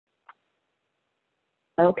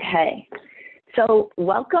Okay, so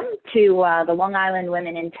welcome to the Long Island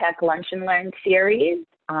Women in Tech Lunch and Learn series.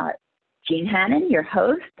 Jean Hannon, your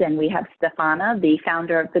host, and we have Stefana, the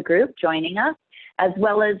founder of the group, joining us, as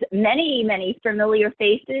well as many, many familiar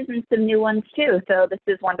faces and some new ones too. So this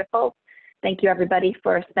is wonderful. Thank you, everybody,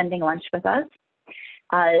 for spending lunch with us.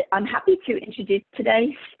 I'm happy to introduce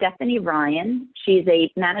today Stephanie Ryan. She's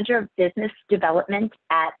a manager of business development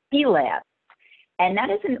at b-lab. And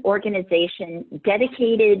that is an organization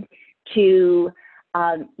dedicated to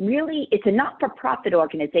really, it's a not-for-profit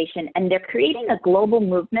organization, and they're creating a global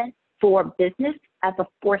movement for business as a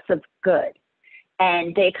force of good.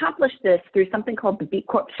 And they accomplish this through something called the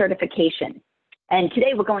b-corp certification. And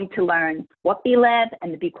today we're going to learn what b-lab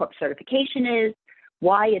and the b-corp certification is,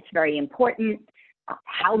 why it's very important,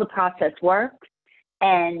 how the process works.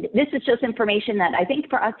 And this is just information that I think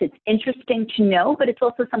for us it's interesting to know, but it's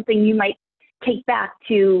also something you might take back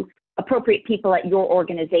to appropriate people at your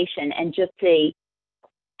organization and just say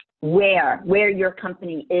where your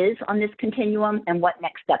company is on this continuum and what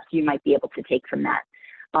next steps you might be able to take from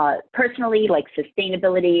that. Personally, like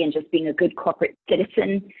sustainability and just being a good corporate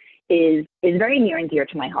citizen is very near and dear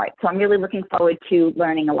to my heart. So I'm really looking forward to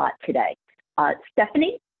learning a lot today.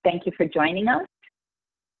 Stephanie, thank you for joining us.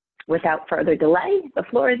 Without further delay, the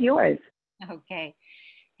floor is yours. Okay.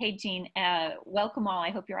 Hey, Jean, welcome all. I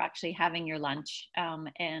hope you're actually having your lunch.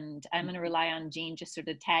 And I'm going to rely on Jean just sort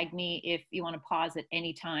of tag me if you want to pause at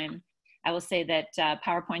any time. I will say that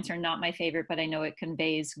PowerPoints are not my favorite, but I know it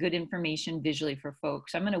conveys good information visually for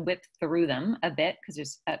folks. So I'm going to whip through them a bit because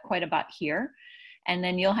there's quite a bit here. And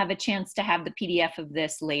then you'll have a chance to have the PDF of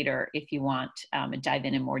this later if you want to dive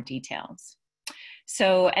in more details.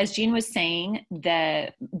 So as Jean was saying,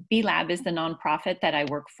 the b-lab is the nonprofit that I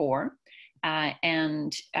work for.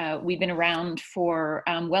 And we've been around for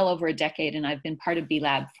well over a decade, and I've been part of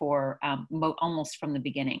b-lab for almost from the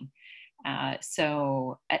beginning.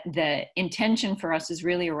 So the intention for us is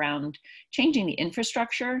really around changing the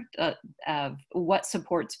infrastructure of what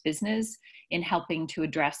supports business in helping to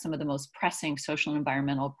address some of the most pressing social and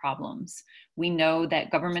environmental problems. We know that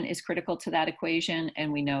government is critical to that equation,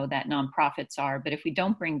 and we know that nonprofits are, but if we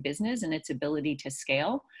don't bring business and its ability to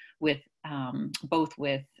scale with both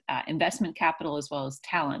with investment capital as well as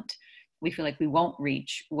talent, we feel like we won't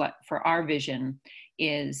reach what for our vision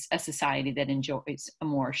is a society that enjoys a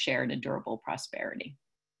more shared and durable prosperity.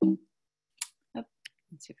 Oh,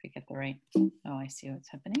 let's see if we get the right, oh, I see what's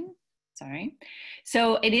happening. Sorry.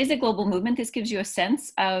 So it is a global movement. This gives you a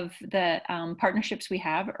sense of the partnerships we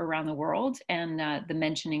have around the world and the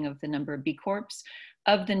mentioning of the number of B Corps.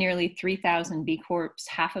 Of the nearly 3,000 B Corps,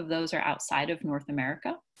 half of those are outside of North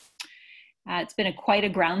America. It's been quite a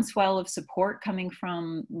groundswell of support coming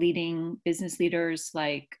from leading business leaders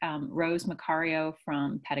like Rose Macario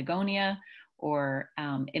from Patagonia, or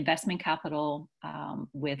investment capital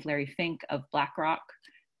with Larry Fink of BlackRock.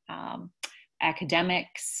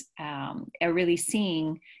 Academics are really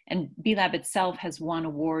seeing, and b-lab itself has won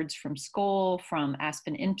awards from Skoll, from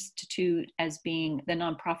Aspen Institute, as being the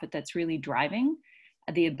nonprofit that's really driving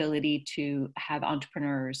the ability to have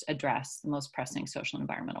entrepreneurs address the most pressing social and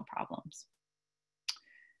environmental problems.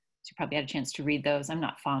 So you probably had a chance to read those. I'm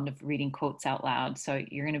not fond of reading quotes out loud, so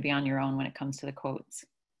you're going to be on your own when it comes to the quotes.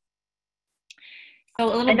 So a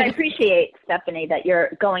little and bit I appreciate, Stephanie, that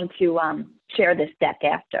you're going to share this deck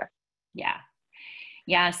after. Yeah.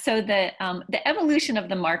 Yeah, so the evolution of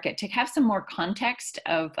the market, to have some more context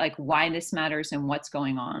of like why this matters and what's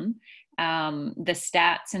going on, the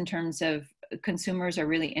stats in terms of consumers are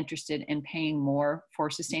really interested in paying more for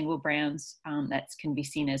sustainable brands that can be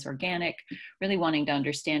seen as organic, really wanting to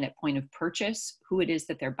understand at point of purchase who it is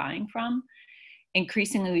that they're buying from.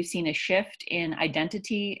 Increasingly, we've seen a shift in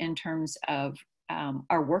identity in terms of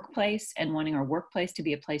our workplace and wanting our workplace to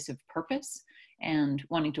be a place of purpose and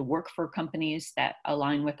wanting to work for companies that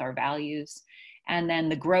align with our values. And then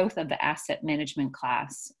the growth of the asset management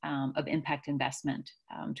class of impact investment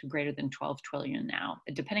to greater than 12 trillion now.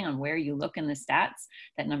 Depending on where you look in the stats,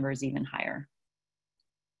 that number is even higher.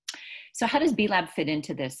 So how does b-lab fit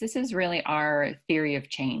into this? This is really our theory of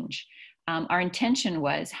change. Our intention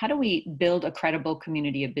was, how do we build a credible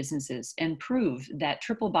community of businesses and prove that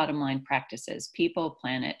triple bottom line practices, people,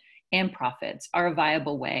 planet, and profits are a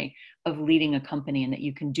viable way of leading a company, and that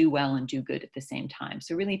you can do well and do good at the same time.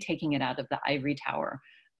 So really taking it out of the ivory tower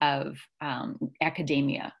of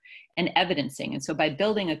academia and evidencing. And so by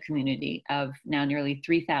building a community of now nearly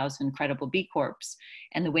 3,000 credible B Corps,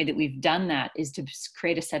 and the way that we've done that is to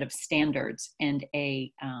create a set of standards and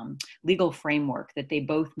a legal framework that they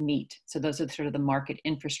both meet. So those are sort of the market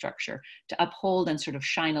infrastructure to uphold and sort of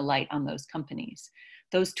shine a light on those companies.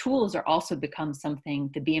 those tools are also become something,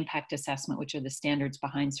 the B impact assessment, which are the standards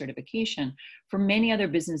behind certification, for many other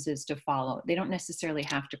businesses to follow. They don't necessarily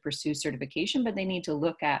have to pursue certification, but they need to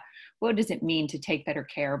look at what does it mean to take better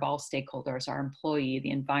care of all stakeholders, our employee,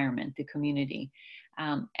 the environment, the community,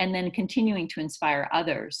 and then continuing to inspire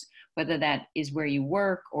others, whether that is where you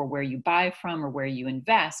work or where you buy from or where you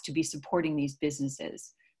invest, to be supporting these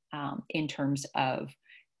businesses in terms of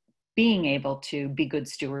being able to be good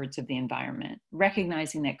stewards of the environment,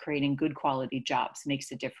 recognizing that creating good quality jobs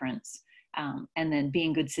makes a difference, and then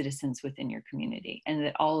being good citizens within your community, and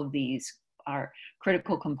that all of these are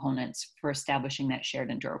critical components for establishing that shared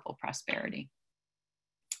and durable prosperity.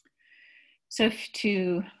 So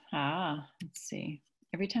let's see,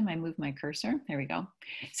 every time I move my cursor, there we go.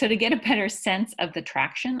 So to get a better sense of the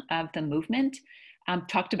traction of the movement,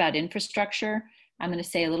 talked about infrastructure. I'm going to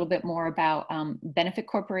say a little bit more about benefit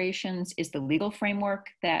corporations is the legal framework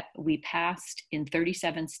that we passed in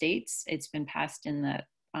 37 states. It's been passed in the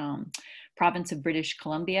province of British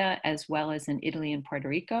Columbia, as well as in Italy and Puerto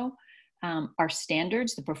Rico. Our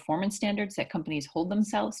standards, the performance standards that companies hold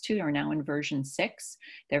themselves to, are now in version 6.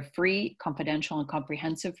 They're free, confidential, and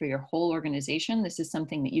comprehensive for your whole organization. This is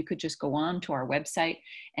something that you could just go on to our website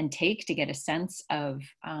and take to get a sense of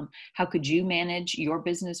how could you manage your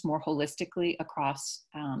business more holistically across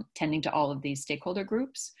tending to all of these stakeholder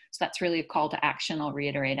groups. So that's really a call to action I'll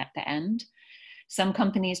reiterate at the end. Some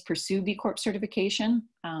companies pursue B Corp certification,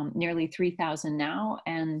 nearly 3,000 now,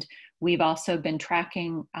 and we've also been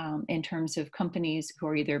tracking in terms of companies who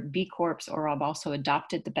are either B Corps or have also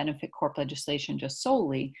adopted the Benefit Corp legislation just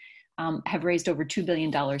solely, have raised over $2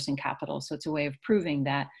 billion in capital. So it's a way of proving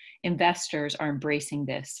that investors are embracing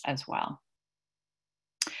this as well.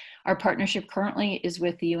 Our partnership currently is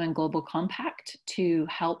with the UN Global Compact to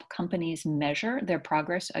help companies measure their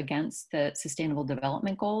progress against the Sustainable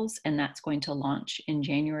Development Goals, and that's going to launch in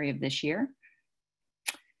January of this year.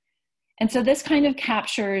 And so this kind of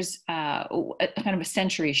captures a kind of a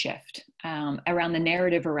century shift around the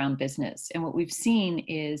narrative around business. And what we've seen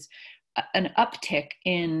is an uptick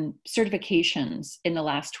in certifications in the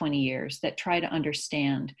last 20 years that try to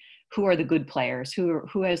understand who are the good players,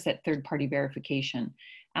 who has that third-party verification.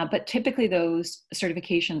 But typically those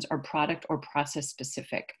certifications are product or process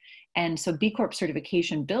specific. And so B Corp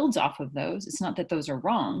certification builds off of those. It's not that those are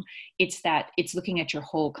wrong, it's that it's looking at your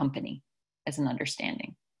whole company as an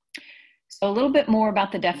understanding. So a little bit more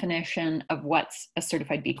about the definition of what's a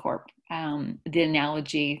certified B Corp. The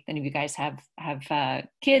analogy, if any of you guys have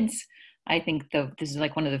kids, I think this is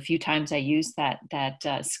like one of the few times I use that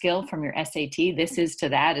skill from your SAT. This is to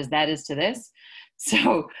that as that is to this.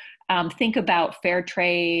 So think about fair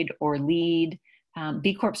trade or LEED.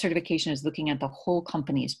 B Corp certification is looking at the whole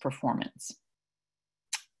company's performance.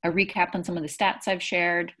 A recap on some of the stats I've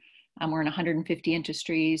shared. We're in 150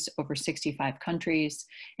 industries, over 65 countries.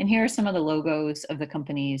 And here are some of the logos of the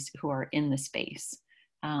companies who are in the space.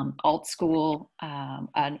 Alt School,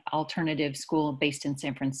 an alternative school based in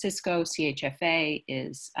San Francisco. CHFA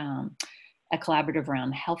is a collaborative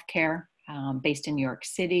around healthcare based in New York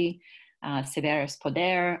City. Severas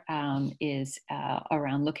Poder is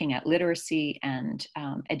around looking at literacy and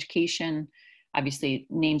education. Obviously,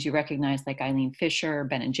 names you recognize like Eileen Fisher,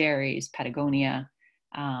 Ben & Jerry's, Patagonia.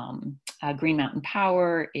 Green Mountain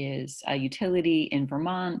Power is a utility in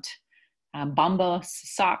Vermont. Bombas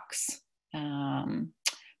Socks.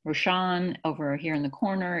 Roshan over here in the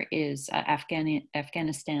corner is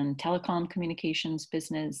Afghanistan telecom communications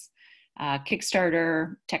business.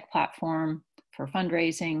 Kickstarter, tech platform for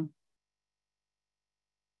fundraising.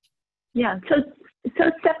 Yeah, so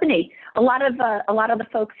Stephanie, a lot of the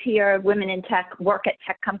folks here, women in tech, work at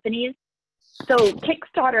tech companies. So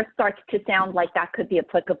Kickstarter starts to sound like that could be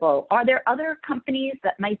applicable. Are there other companies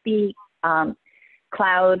that might be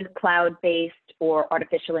cloud-based or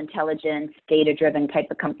artificial intelligence, data-driven type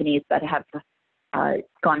of companies that have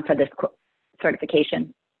gone for this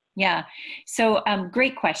certification? Yeah, so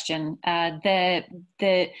great question.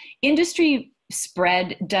 The industry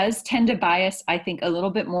spread does tend to bias, I think, a little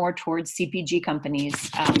bit more towards CPG companies,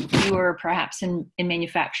 fewer perhaps in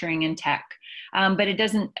manufacturing and tech. But it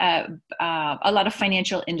doesn't, a lot of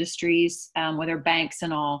financial industries, whether banks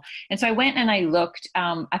and all. And so I went and I looked,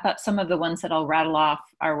 I thought some of the ones that I'll rattle off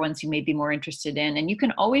are ones you may be more interested in. And you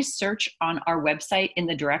can always search on our website in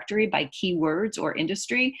the directory by keywords or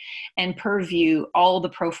industry and purview all the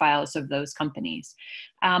profiles of those companies.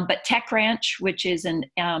 But Tech Ranch, which is an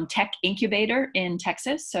tech incubator in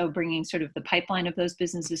Texas, so bringing sort of the pipeline of those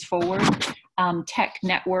businesses forward. Tech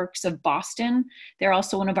Networks of Boston, they're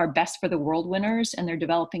also one of our Best for the World winners, and they're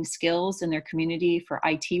developing skills in their community for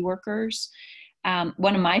IT workers.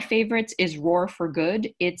 One of my favorites is Roar for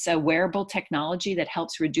Good. It's a wearable technology that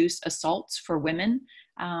helps reduce assaults for women,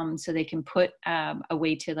 so they can put a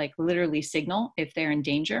way to like literally signal if they're in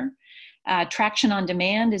danger. Traction on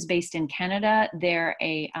Demand is based in Canada. They're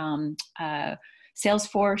a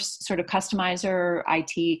Salesforce sort of customizer,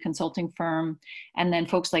 IT consulting firm. And then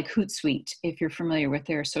folks like Hootsuite, if you're familiar with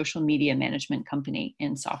their social media management company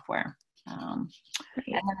in software. And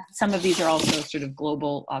then some of these are also sort of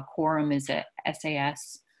global. Quorum is a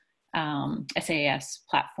SAS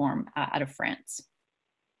platform out of France.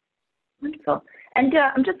 Wonderful. And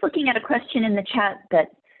I'm just looking at a question in the chat that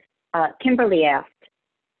Kimberly asked.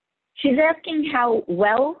 She's asking how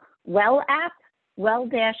well-AP,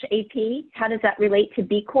 how does that relate to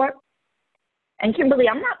B Corp? And Kimberly,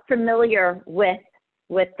 I'm not familiar with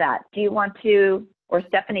that. Do you want to, or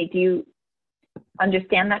Stephanie, do you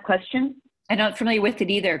understand that question? I'm not familiar with it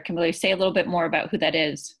either. Kimberly, say a little bit more about who that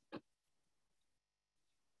is.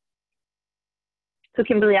 So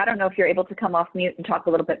Kimberly, I don't know if you're able to come off mute and talk a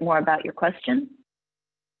little bit more about your question.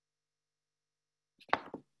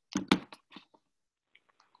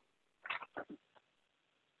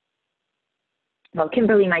 Well,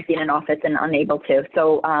 Kimberly might be in an office and unable to.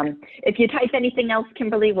 So if you type anything else,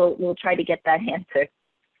 Kimberly, we'll try to get that answered.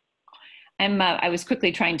 I was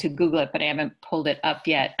quickly trying to Google it, but I haven't pulled it up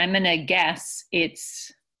yet. I'm going to guess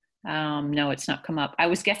it's, no, it's not come up. I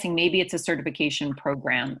was guessing maybe it's a certification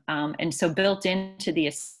program. And so built into the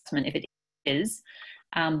assessment, if it is,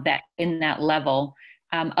 that in that level,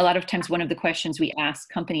 a lot of times one of the questions we ask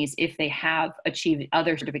companies if they have achieved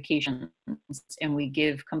other certifications, and we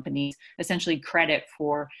give companies essentially credit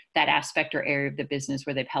for that aspect or area of the business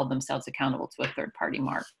where they've held themselves accountable to a third-party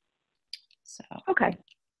mark. So. Okay.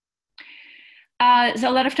 So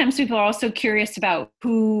a lot of times people are also curious about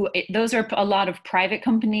those are a lot of private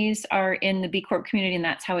companies are in the B Corp community, and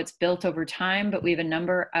that's how it's built over time. But we have a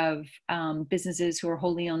number of businesses who are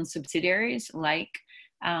wholly owned subsidiaries, like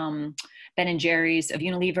Ben & Jerry's of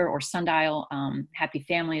Unilever, or Sundial. Happy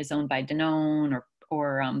Family is owned by Danone,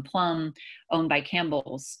 or Plum, owned by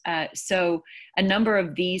Campbell's. So a number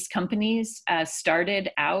of these companies started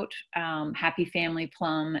out, Happy Family,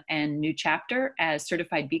 Plum, and New Chapter as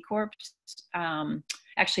certified B Corps.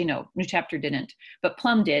 Actually, no, New Chapter didn't, but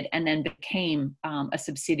Plum did, and then became a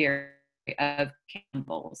subsidiary of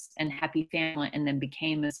Campbell's, and Happy Family, and then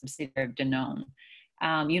became a subsidiary of Danone.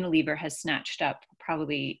 Unilever has snatched up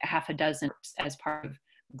probably a half a dozen as part of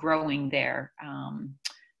growing their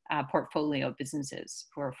portfolio of businesses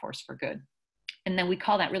who are a force for good. And then we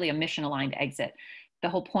call that really a mission-aligned exit. The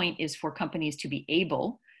whole point is for companies to be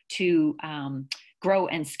able to grow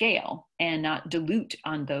and scale and not dilute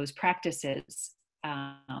on those practices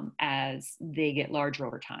as they get larger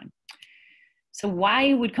over time. So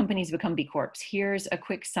why would companies become B Corps? Here's a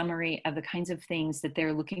quick summary of the kinds of things that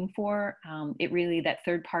they're looking for. That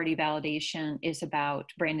third-party validation is about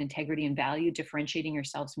brand integrity and value, differentiating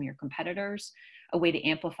yourselves from your competitors, a way to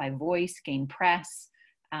amplify voice, gain press,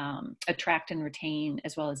 attract and retain,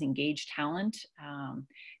 as well as engage talent.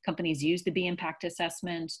 Companies use the B Impact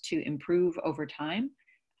Assessment to improve over time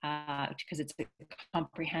because it's a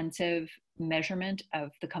comprehensive measurement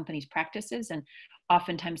of the company's practices. And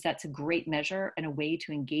oftentimes that's a great measure and a way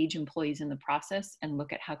to engage employees in the process and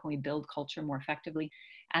look at how can we build culture more effectively.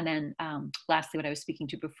 And then lastly, what I was speaking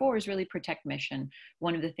to before is really protect mission.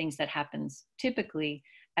 One of the things that happens typically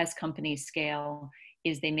as companies scale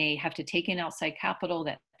is they may have to take in outside capital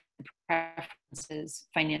that preferences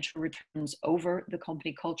financial returns over the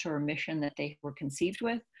company culture or mission that they were conceived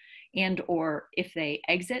with, and or if they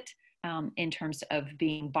exit in terms of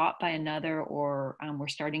being bought by another, or we're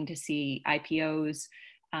starting to see IPOs,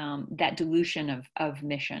 that dilution of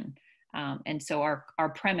mission. And so our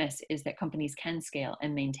premise is that companies can scale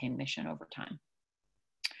and maintain mission over time.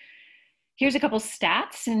 Here's a couple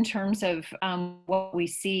stats in terms of what we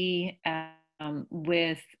see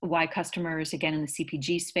with why customers, again, in the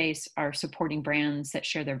CPG space, are supporting brands that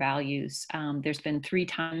share their values. There's been 3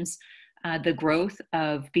 times the growth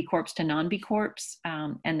of B Corps to non-B Corps,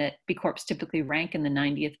 and that B Corps typically rank in the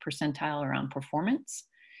 90th percentile around performance.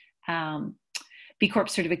 B Corp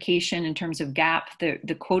certification in terms of GAP,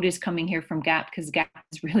 the quote is coming here from GAP because GAP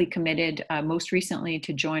is really committed most recently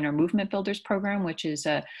to join our Movement Builders program, which is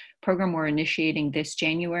a program we're initiating this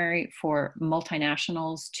January for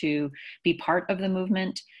multinationals to be part of the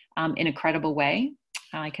movement in a credible way.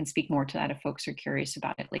 I can speak more to that if folks are curious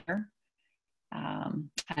about it later.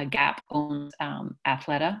 GAP owns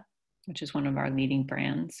Athleta, which is one of our leading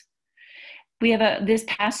brands. We have this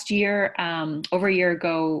past year, over a year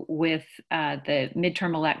ago, with the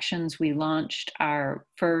midterm elections, we launched our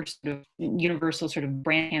first sort of universal sort of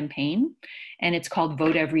brand campaign, and it's called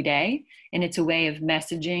Vote Every Day. And it's a way of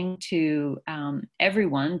messaging to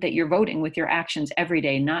everyone that you're voting with your actions every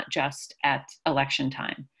day, not just at election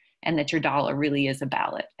time, and that your dollar really is a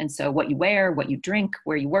ballot. And so what you wear, what you drink,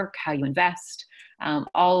 where you work, how you invest,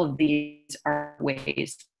 all of these are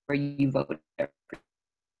ways where you vote.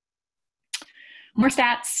 More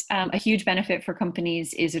stats. A huge benefit for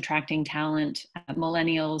companies is attracting talent.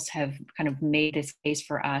 Millennials have kind of made this case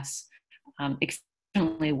for us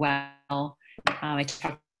extremely well. I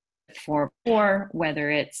talked before,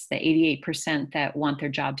 whether it's the 88% that want their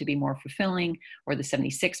job to be more fulfilling, or the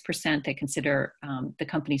 76% that consider the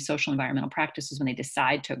company's social environmental practices when they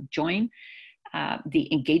decide to join.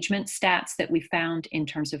 The engagement stats that we found in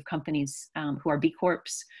terms of companies who are B Corps,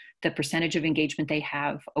 the percentage of engagement they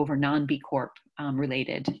have over non-B Corp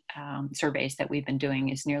related surveys that we've been doing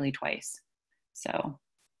is nearly twice. So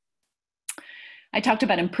I talked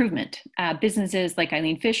about improvement. Businesses like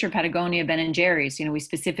Eileen Fisher, Patagonia, Ben & Jerry's, we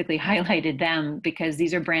specifically highlighted them because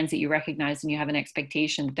these are brands that you recognize and you have an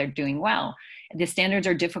expectation that they're doing well. The standards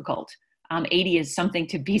are difficult. 80 is something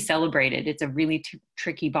to be celebrated. It's a really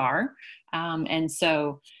tricky bar. And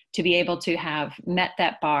so to be able to have met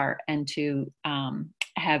that bar and to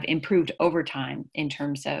have improved over time in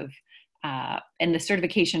terms of, and the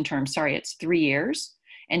certification term, it's 3 years.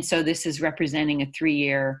 And so this is representing a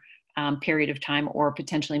 3-year period of time, or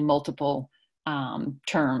potentially multiple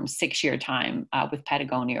terms, 6-year time with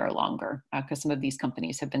Patagonia or longer, because some of these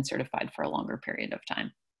companies have been certified for a longer period of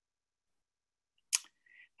time.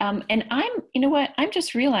 And I'm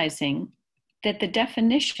just realizing that the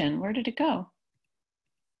definition, where did it go?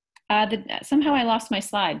 Somehow I lost my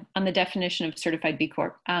slide on the definition of certified B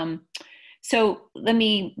Corp. So let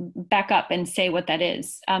me back up and say what that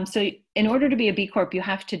is. So in order to be a B Corp, you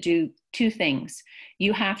have to do 2 things.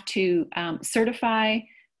 You have to certify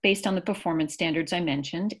based on the performance standards I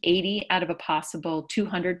mentioned, 80 out of a possible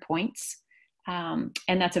 200 points. And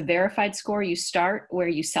that's a verified score. You start where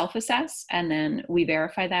you self-assess, and then we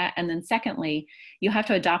verify that. And then secondly, you have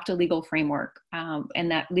to adopt a legal framework. And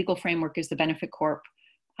that legal framework is the Benefit Corp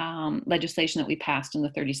legislation that we passed in the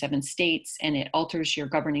 37 states, and it alters your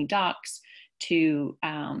governing docs to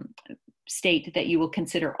state that you will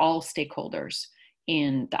consider all stakeholders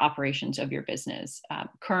in the operations of your business.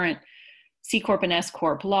 Current C Corp and S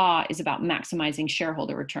Corp law is about maximizing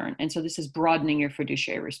shareholder return. And so this is broadening your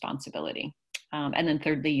fiduciary responsibility. And then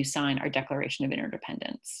thirdly, you sign our Declaration of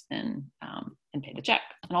Interdependence and pay the check.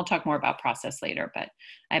 And I'll talk more about process later, but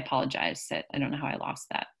I apologize that I don't know how I lost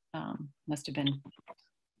that. Must have been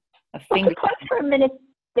a finger. Well, pause for a minute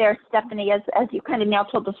there, Stephanie, as you kind of now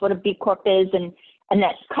told us what a B Corp is, and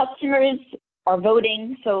that customers are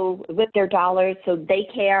voting so with their dollars, so they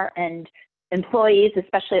care, and employees,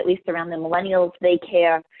 especially at least around the millennials, they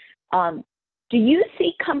care. Do you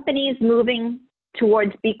see companies moving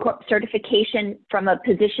towards B Corp certification from a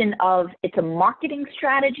position of it's a marketing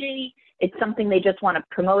strategy, it's something they just want to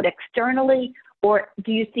promote externally, or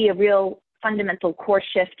do you see a real fundamental core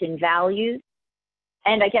shift in values?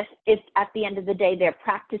 And I guess if at the end of the day their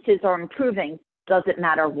practices are improving, does it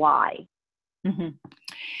matter why? Mm-hmm.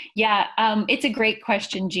 Yeah, it's a great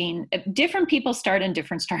question, Jean. Different people start in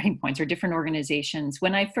different starting points, or different organizations.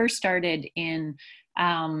 When I first started in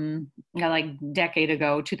like a decade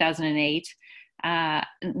ago, 2008,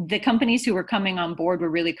 the companies who were coming on board were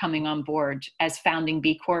really coming on board as founding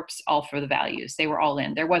B Corps, all for the values. They were all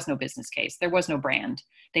in. There was no business case. There was no brand.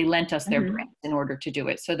 They lent us their brand in order to do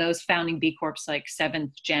it. So those founding B Corps like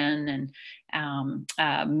Seventh Gen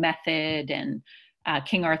and Method and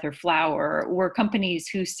King Arthur Flour were companies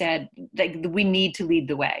who said that we need to lead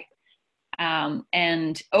the way.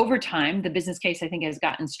 And over time, the business case, I think, has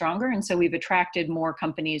gotten stronger. And so we've attracted more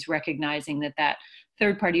companies recognizing that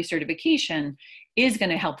third-party certification is going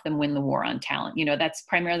to help them win the war on talent. That's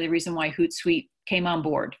primarily the reason why Hootsuite came on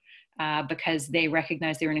board, because they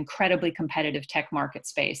recognized they were an incredibly competitive tech market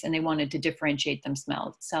space, and they wanted to differentiate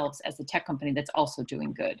themselves as a tech company that's also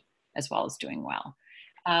doing good as well as doing well.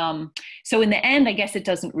 So in the end, I guess it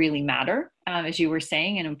doesn't really matter, as you were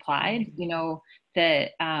saying and implied,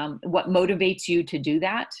 that what motivates you to do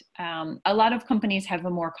that. A lot of companies have a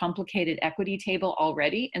more complicated equity table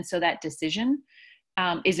already. And so that decision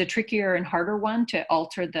is a trickier and harder one to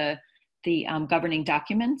alter the governing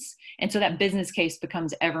documents. And so that business case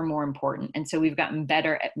becomes ever more important. And so we've gotten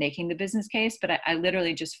better at making the business case, but I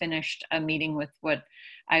literally just finished a meeting with what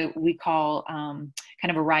we call kind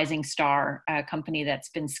of a rising star company that's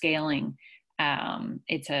been scaling.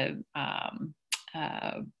 It's a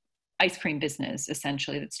ice cream business,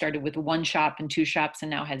 essentially, that started with one shop and two shops and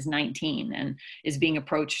now has 19 and is being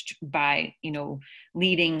approached by,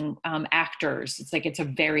 leading actors. It's like it's a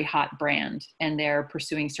very hot brand and they're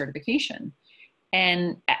pursuing certification.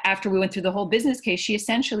 And after we went through the whole business case, she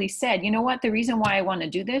essentially said, you know what, the reason why I want to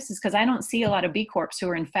do this is because I don't see a lot of B Corps who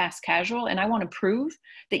are in fast casual. And I want to prove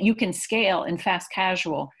that you can scale in fast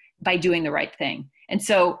casual by doing the right thing. And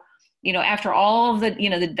so, after all of the,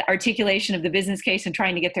 the articulation of the business case and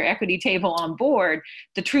trying to get their equity table on board,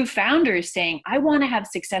 the true founder is saying, I want to have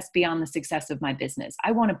success beyond the success of my business.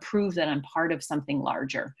 I want to prove that I'm part of something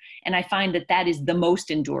larger. And I find that that is the most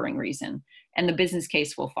enduring reason. And the business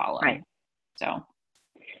case will follow. Right. So.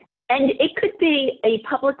 And it could be a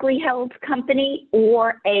publicly held company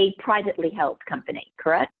or a privately held company,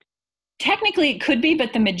 correct? Technically it could be,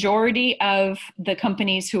 but the majority of the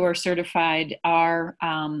companies who are certified are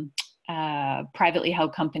privately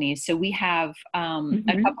held companies. So we have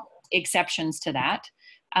a couple exceptions to that.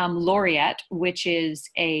 Laureate, which is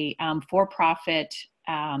a for-profit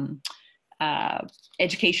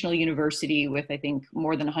educational university with, I think,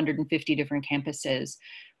 more than 150 different campuses,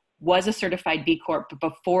 was a certified B Corp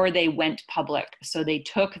before they went public. So they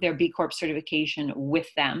took their B Corp certification with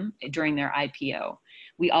them during their IPO.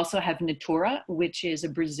 We also have Natura, which is a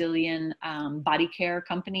Brazilian body care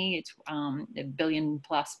company. It's a billion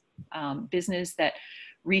plus business that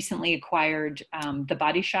recently acquired the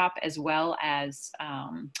Body Shop as well as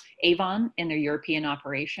Avon in their European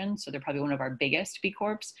operation. So they're probably one of our biggest B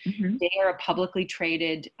Corps. They are a publicly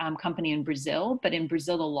traded company in Brazil, but in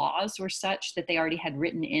Brazil, the laws were such that they already had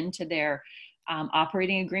written into their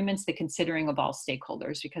operating agreements the considering of all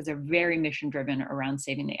stakeholders, because they're very mission driven around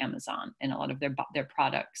saving the Amazon. And a lot of their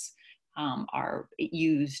products are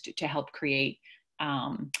used to help create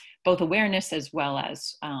both awareness as well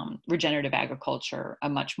as regenerative agriculture, a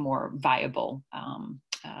much more viable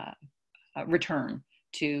return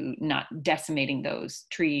to not decimating those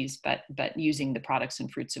trees, but using the products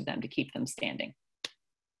and fruits of them to keep them standing.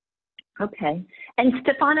 Okay. And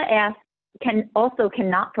Stefana asked, can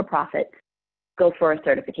not-for-profits go for a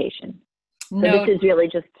certification? No. So this is really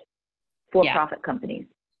just for-profit companies.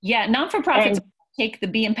 Yeah, not-for-profits take the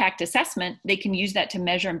B impact assessment. They can use that to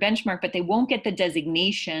measure and benchmark, but they won't get the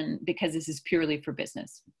designation because this is purely for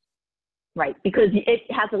business. Right, because it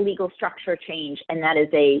has a legal structure change, and that is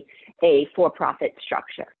a for-profit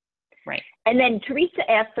structure. Right. And then Teresa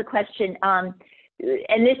asked the question,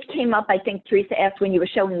 and this came up, I think Teresa asked when you were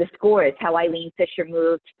showing the scores, how Eileen Fisher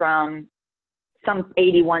moved from some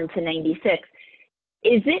 81 to 96.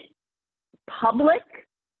 Is it public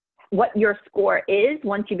what your score is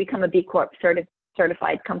once you become a B Corp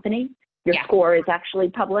certified company? Your score is actually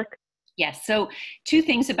public? Yes. So two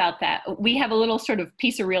things about that. We have a little sort of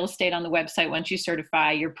piece of real estate on the website once you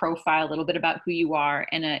certify, your profile, a little bit about who you are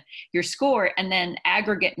and your score, and then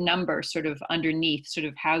aggregate number sort of underneath, sort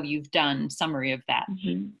of how you've done, summary of that.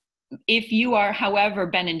 If you are, however,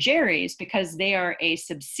 Ben & Jerry's, because they are a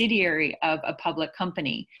subsidiary of a public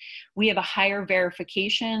company, we have a higher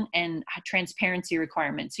verification and transparency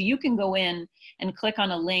requirement. So you can go in and click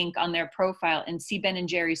on a link on their profile and see Ben &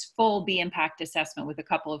 Jerry's full B impact assessment with a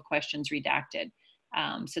couple of questions redacted,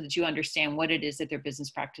 so that you understand what it is that their business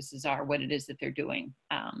practices are, what it is that they're doing.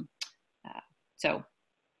 For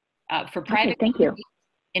private thank you.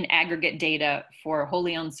 In aggregate data, for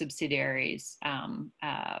wholly owned subsidiaries,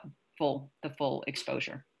 the full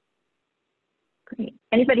exposure. Great.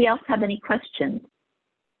 Anybody else have any questions?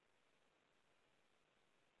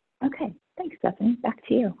 Okay, thanks, Stephanie. Back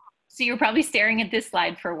to you. So you're probably staring at this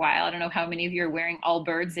slide for a while. I don't know how many of you are wearing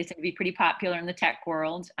Allbirds. They tend to be pretty popular in the tech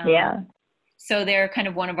world. So they're kind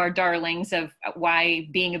of one of our darlings of why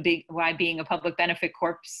being a public benefit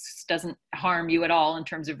corp doesn't harm you at all in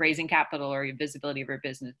terms of raising capital or your visibility of your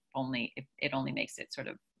business. It only makes it sort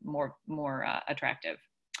of more attractive.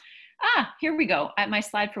 Here we go. My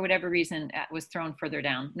slide, for whatever reason, was thrown further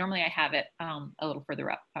down. Normally I have it a little further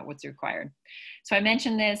up about what's required. So I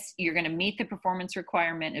mentioned this, you're going to meet the performance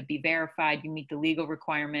requirement, it'd be verified, you meet the legal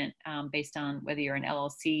requirement based on whether you're an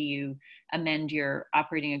LLC, you amend your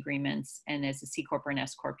operating agreements, and as a C Corp or an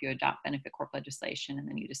S Corp, you adopt benefit corp legislation, and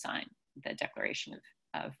then you sign the declaration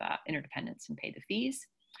of interdependence and pay the fees.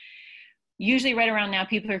 Usually right around now,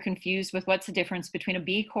 people are confused with what's the difference between a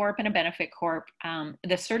B Corp and a benefit corp.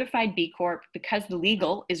 The certified B Corp, because the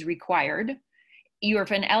legal is required,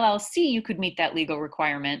 if an LLC, you could meet that legal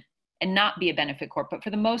requirement and not be a benefit corp. But for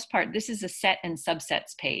the most part, this is a set and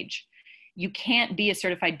subsets page. You can't be a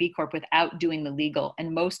certified B Corp without doing the legal.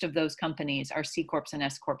 And most of those companies are C Corps and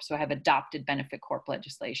S Corps, so have adopted benefit corp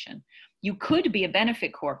legislation. You could be a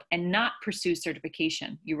benefit corp and not pursue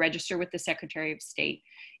certification. You register with the Secretary of State.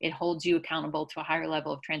 It holds you accountable to a higher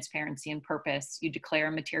level of transparency and purpose. You declare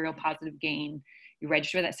a material positive gain. You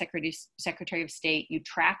register with that Secretary of State. You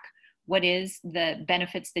track what is the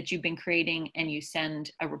benefits that you've been creating, and you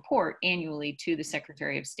send a report annually to the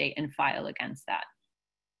Secretary of State and file against that.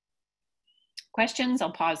 Questions?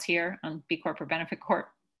 I'll pause here on B Corp or Benefit Corp.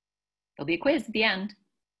 There'll be a quiz at the end.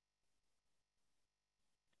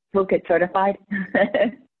 We'll get certified.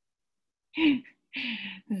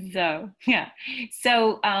 So, yeah.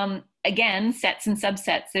 So, again, sets and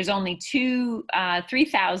subsets. There's only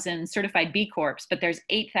 3,000 certified B Corps, but there's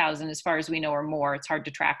 8,000 as far as we know or more. It's hard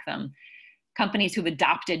to track them. Companies who've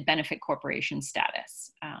adopted benefit corporation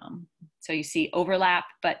status. So you see overlap,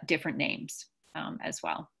 but different names as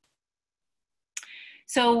well.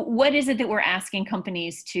 So what is it that we're asking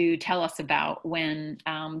companies to tell us about when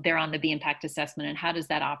they're on the B Impact Assessment, and how does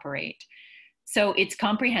that operate? So it's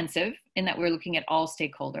comprehensive in that we're looking at all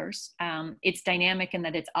stakeholders. It's dynamic in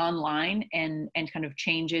that it's online and kind of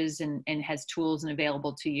changes and has tools and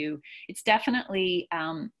available to you. It's definitely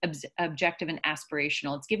objective and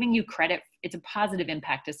aspirational. It's giving you credit. It's a positive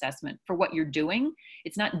impact assessment for what you're doing.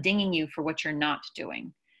 It's not dinging you for what you're not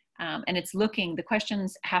doing. And it's the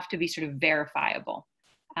questions have to be sort of verifiable.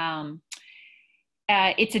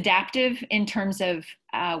 It's adaptive in terms of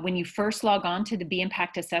when you first log on to the B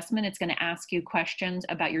Impact Assessment, it's going to ask you questions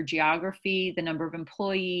about your geography, the number of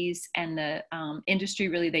employees, and the industry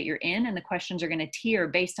really that you're in. And the questions are going to tier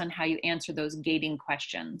based on how you answer those gating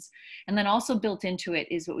questions. And then also built into it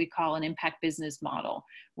is what we call an impact business model,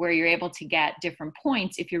 where you're able to get different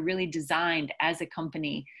points if you're really designed as a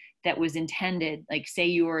company that was intended, like say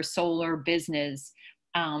you were a solar business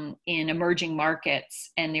in emerging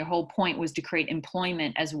markets, and their whole point was to create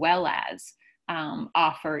employment as well as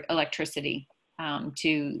offer electricity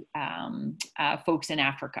to folks in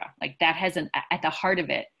Africa. Like that has at the heart of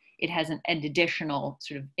it, it has an additional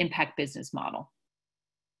sort of impact business model.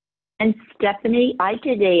 And Stephanie, I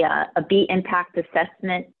did a B Impact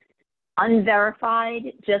Assessment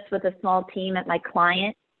unverified, just with a small team at my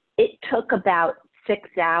client. It took about 6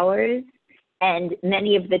 hours. And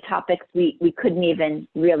many of the topics we couldn't even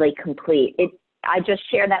really complete. I just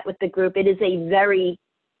share that with the group. It is a very,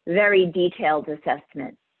 very detailed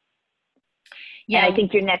assessment. Yeah. And I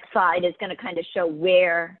think your next slide is going to kind of show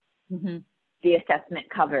where the assessment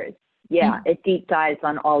covers. Yeah, it deep dives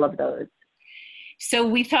on all of those. So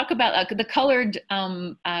we talk about the colored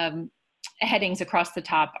headings across the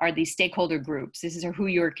top are these stakeholder groups. This is who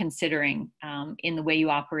you're considering in the way you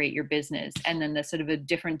operate your business. And then the sort of a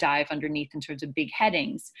different dive underneath in terms of big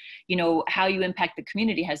headings. You know, how you impact the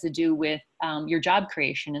community has to do with your job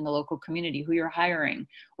creation in the local community, who you're hiring,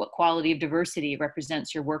 what quality of diversity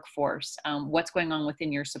represents your workforce, what's going on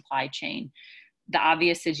within your supply chain. The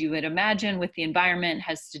obvious, as you would imagine, with the environment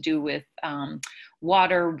has to do with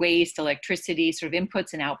water, waste, electricity, sort of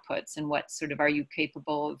inputs and outputs, and what sort of are you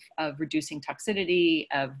capable of reducing toxicity,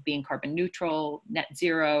 of being carbon neutral, net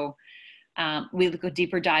zero. We look a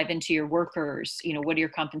deeper dive into your workers. You know, what are your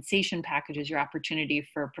compensation packages, your opportunity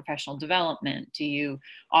for professional development? Do you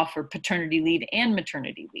offer paternity leave and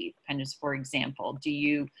maternity leave, kind of, for example? Do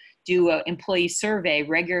you do an employee survey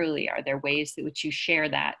regularly? Are there ways in which you share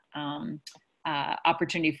that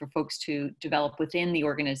opportunity for folks to develop within the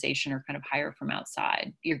organization or kind of hire from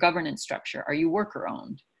outside? Your governance structure, are you worker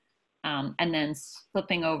owned? And then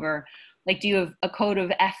flipping over, like, do you have a code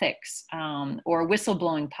of ethics or a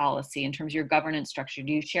whistleblowing policy in terms of your governance structure?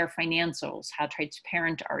 Do you share financials? How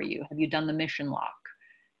transparent are you? Have you done the mission lock?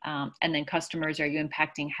 And then customers, are you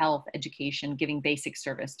impacting health, education, giving basic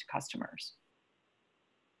service to customers?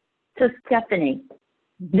 So Stephanie,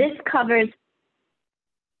 this covers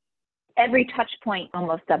every touch point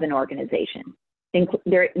almost of an organization,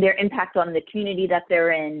 their impact on the community that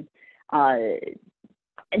they're in,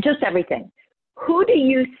 just everything. Who do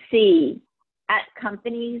you see at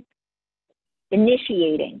companies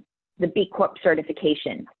initiating the B Corp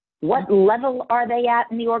certification? What level are they at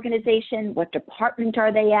in the organization? What department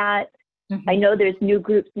are they at? I know there's new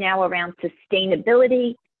groups now around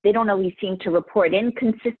sustainability. They don't always seem to report in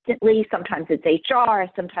consistently. Sometimes it's HR,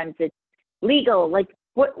 sometimes it's legal. Like,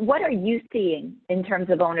 what are you seeing in terms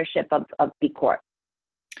of ownership of B Corp?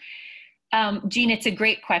 Jean, it's a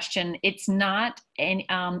great question. It's not, and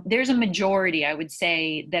there's a majority, I would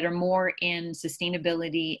say, that are more in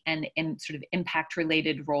sustainability and in sort of impact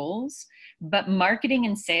related roles, but marketing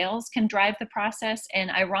and sales can drive the process. And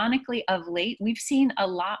ironically, of late, we've seen a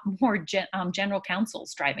lot more general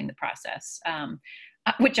counsels driving the process,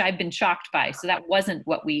 which I've been shocked by. So that wasn't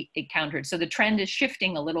what we encountered. So the trend is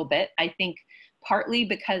shifting a little bit, I think, partly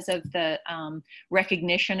because of the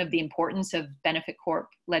recognition of the importance of benefit corp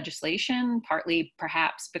legislation, partly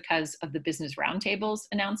perhaps because of the Business Roundtable's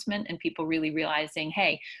announcement and people really realizing,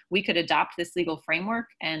 hey, we could adopt this legal framework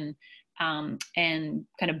and kind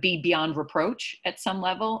of be beyond reproach at some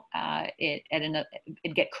level. It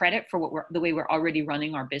get credit for the way we're already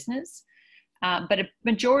running our business. But a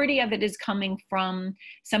majority of it is coming from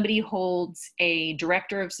somebody who holds a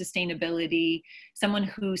director of sustainability, someone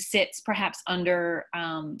who sits perhaps under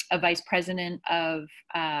a vice president of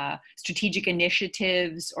strategic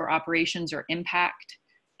initiatives or operations or impact.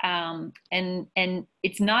 And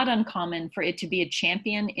it's not uncommon for it to be a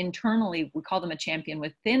champion internally. We call them a champion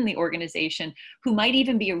within the organization, who might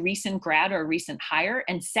even be a recent grad or a recent hire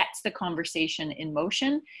and sets the conversation in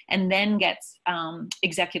motion and then gets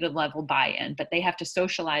executive level buy-in, but they have to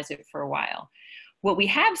socialize it for a while. What we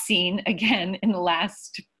have seen, again, in the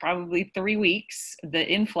last probably 3 weeks, the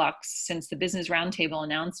influx since the Business Roundtable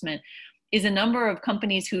announcement, is a number of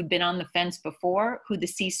companies who'd been on the fence before, who the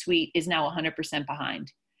C-suite is now 100%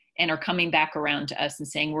 behind, and are coming back around to us and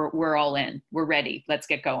saying, we're all in, we're ready, let's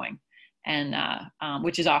get going. And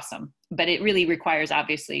which is awesome. But it really requires,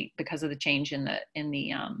 obviously, because of the change in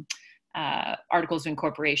the Articles of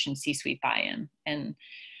Incorporation, C-suite buy-in. And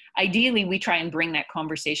ideally, we try and bring that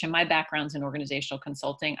conversation. My background's in organizational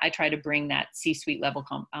consulting. I try to bring that C-suite level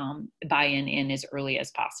buy-in in as early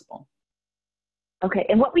as possible. Okay,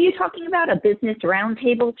 and what were you talking about? A business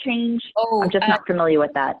roundtable change? Oh, I'm just not familiar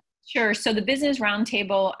with that. Sure. So the Business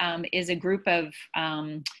Roundtable is a group of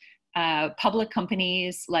public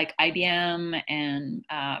companies like IBM and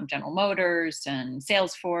General Motors and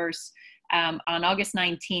Salesforce. On August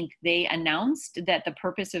 19th, they announced that the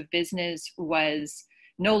purpose of business was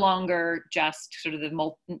no longer just sort of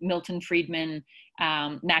the Milton Friedman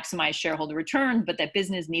maximize shareholder return, but that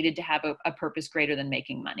business needed to have a purpose greater than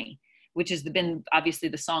making money, which has been obviously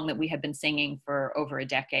the song that we have been singing for over a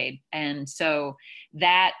decade. And so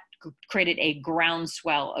that created a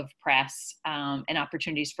groundswell of press and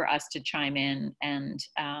opportunities for us to chime in. And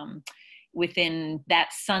within that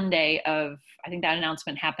Sunday of, I think that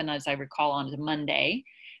announcement happened, as I recall, on a Monday,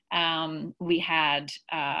 we had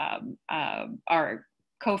our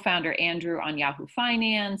co-founder Andrew on Yahoo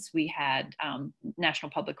Finance. We had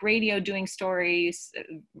National Public Radio doing stories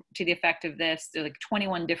to the effect of this. There were like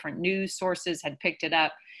 21 different news sources had picked it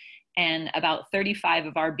up. And about 35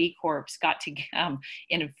 of our B-corps got to,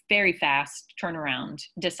 in a very fast turnaround,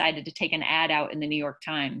 decided to take an ad out in the New York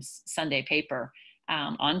Times Sunday paper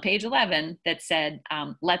on page 11 that said,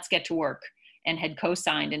 let's get to work, and had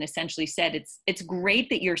co-signed and essentially said, it's great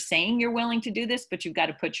that you're saying you're willing to do this, but you've got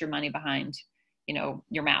to put your money behind,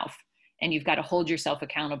 your mouth, and you've got to hold yourself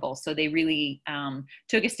accountable. So they really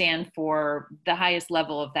took a stand for the highest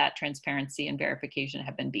level of that transparency and verification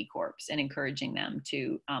have been B Corps, and encouraging them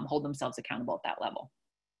to hold themselves accountable at that level.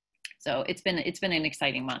 So it's been an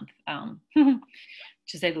exciting month,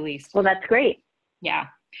 to say the least. Well, that's great. Yeah.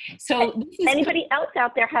 So anybody else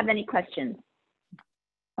out there have any questions?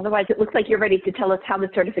 Otherwise, it looks like you're ready to tell us how the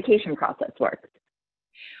certification process works.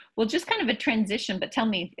 Well, just kind of a transition, but tell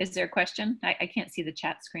me, is there a question? I can't see the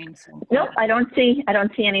chat screen. So. Nope, I don't see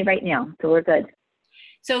any right now, so we're good.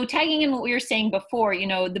 So tagging in what we were saying before,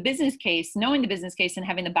 the business case, knowing the business case and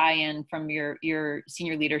having the buy-in from your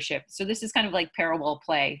senior leadership. So this is kind of like parallel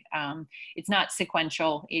play. It's not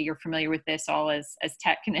sequential. You're familiar with this all as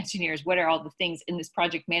tech and engineers. What are all the things in this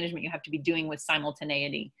project management you have to be doing with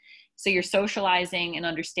simultaneity? So you're socializing and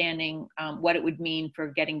understanding what it would mean for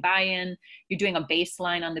getting buy-in. You're doing a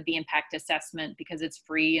baseline on the B-impact assessment because it's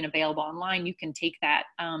free and available online. You can take that.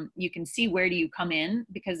 You can see where do you come in,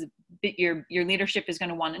 because your leadership is going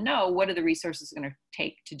to want to know what are the resources going to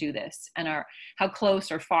take to do this, and how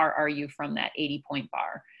close or far are you from that 80-point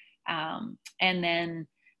bar. And then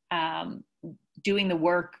doing the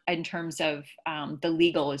work in terms of the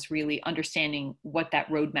legal is really understanding what that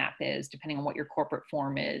roadmap is, depending on what your corporate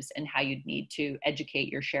form is and how you'd need to educate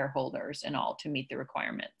your shareholders and all to meet the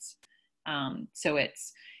requirements. So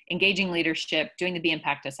it's engaging leadership, doing the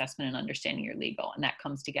B-impact assessment, and understanding your legal. And that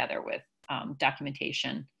comes together with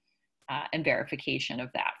documentation and verification of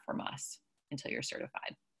that from us until you're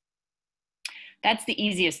certified. That was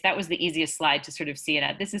the easiest slide to sort of see it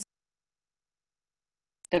at. This is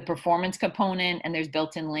the performance component, and there's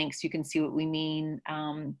built-in links. You can see what we mean.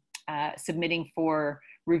 Submitting for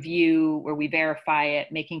review where we verify it,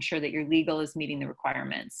 making sure that your legal is meeting the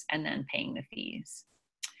requirements, and then paying the fees.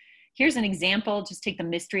 Here's an example, just take the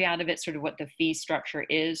mystery out of it, sort of what the fee structure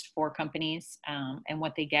is for companies and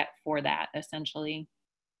what they get for that, essentially.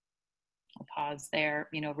 I'll pause there,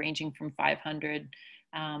 ranging from 500.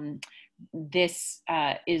 This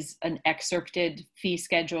is an excerpted fee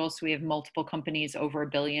schedule. So we have multiple companies over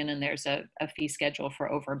 $1 billion, and there's a fee schedule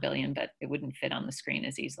for over $1 billion, but it wouldn't fit on the screen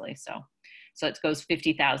as easily. So it goes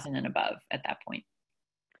 50,000 and above at that point.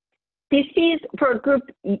 These fees for a group,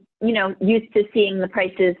 used to seeing the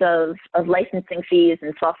prices of licensing fees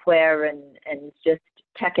and software and just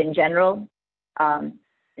tech in general,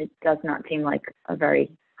 it does not seem like a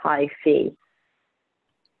very high fee.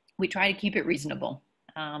 We try to keep it reasonable.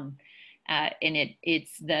 And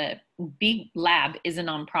it's the B Lab is a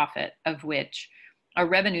nonprofit of which our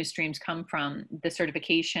revenue streams come from the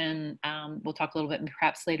certification. We'll talk a little bit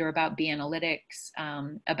perhaps later about B Analytics,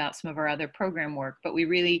 about some of our other program work, but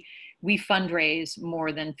we fundraise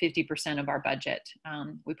more than 50% of our budget.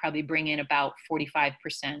 We probably bring in about 45%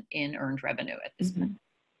 in earned revenue at this point.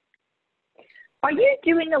 Are you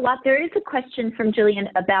doing a lot? There is a question from Jillian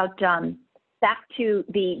about back to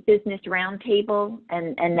the business roundtable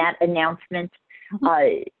and that announcement.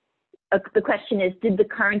 The question is, did the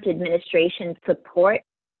current administration support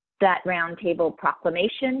that roundtable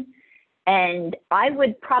proclamation? And I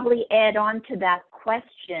would probably add on to that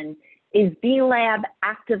question, is B-Lab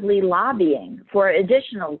actively lobbying for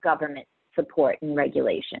additional government support and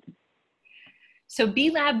regulation? So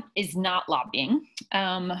B-Lab is not lobbying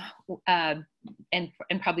and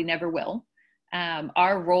probably never will.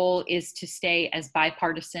 Our role is to stay as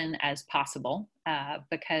bipartisan as possible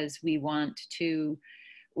because we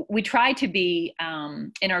try to be,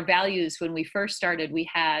 in our values, when we first started, we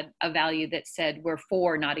had a value that said we're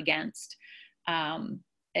for, not against,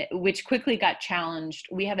 which quickly got challenged.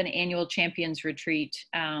 We have an annual champions retreat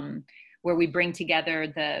where we bring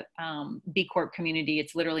together the B-corp community.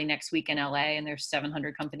 It's literally next week in LA, and there's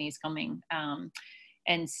 700 companies coming.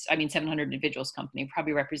 And I mean, 700 individuals company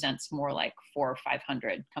probably represents more like 400 or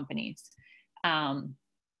 500 companies.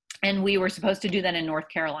 And we were supposed to do that in North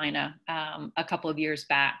Carolina a couple of years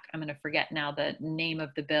back. I'm going to forget now the name of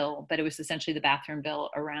the bill, but it was essentially the bathroom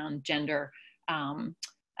bill around gender,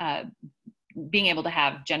 being able to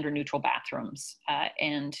have gender neutral bathrooms.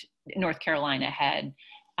 And North Carolina had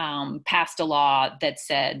passed a law that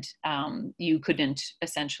said you couldn't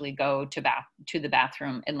essentially go to the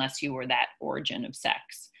bathroom unless you were that origin of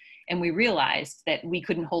sex. And we realized that we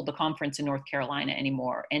couldn't hold the conference in North Carolina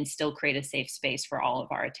anymore and still create a safe space for all of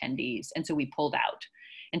our attendees. And so we pulled out.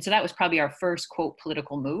 And so that was probably our first, quote,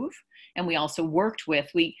 political move. And we also worked with,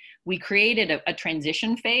 we created a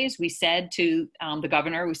transition phase. We said to the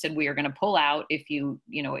governor, we said, we are going to pull out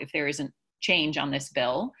if there isn't change on this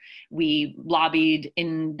bill. We lobbied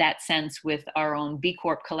in that sense with our own B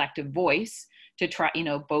Corp collective voice to try,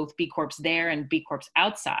 both B Corps there and B Corps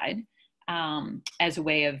outside. As a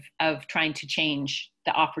way of trying to change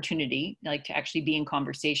the opportunity, like to actually be in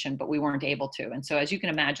conversation, but we weren't able to. And so as you can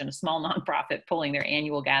imagine, a small nonprofit pulling their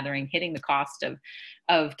annual gathering, hitting the cost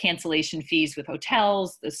of cancellation fees with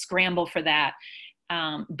hotels, the scramble for that.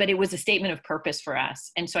 But it was a statement of purpose for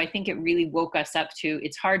us. And so I think it really woke us up to,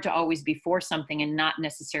 it's hard to always be for something and not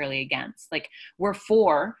necessarily against. Like, we're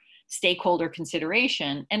for stakeholder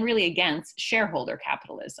consideration and really against shareholder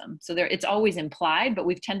capitalism. So it's always implied, but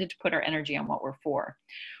we've tended to put our energy on what we're for.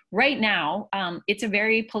 Right now, it's a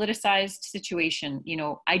very politicized situation.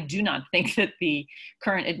 I do not think that the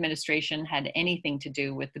current administration had anything to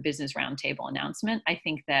do with the Business Roundtable announcement. I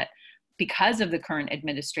think that because of the current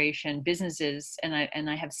administration, businesses, and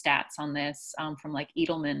I have stats on this from like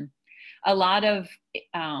Edelman, a lot of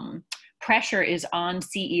pressure is on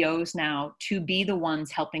CEOs now to be the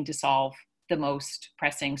ones helping to solve the most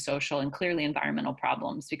pressing social and clearly environmental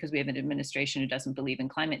problems, because we have an administration who doesn't believe in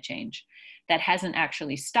climate change. That hasn't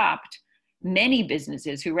actually stopped many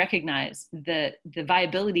businesses who recognize the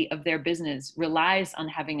viability of their business relies on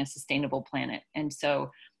having a sustainable planet. And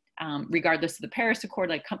so regardless of the Paris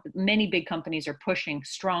Accord, many big companies are pushing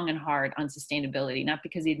strong and hard on sustainability, not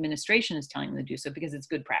because the administration is telling them to do so, because it's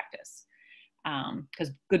good practice.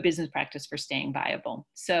 Because good business practice for staying viable.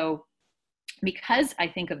 So because I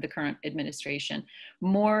think of the current administration,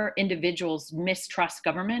 more individuals mistrust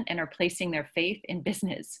government and are placing their faith in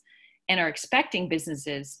business and are expecting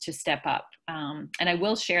businesses to step up. And I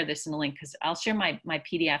will share this in the link, because I'll share my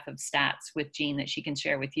PDF of stats with Jean that she can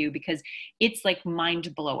share with you, because it's like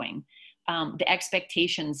mind blowing. The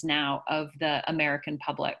expectations now of the American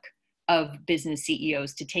public of business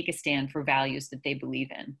CEOs to take a stand for values that they believe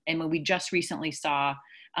in. And when we just recently saw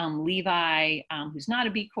Levi, who's not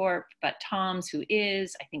a B Corp, but Tom's, who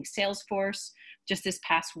is, I think Salesforce, just this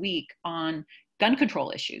past week on gun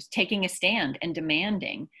control issues, taking a stand and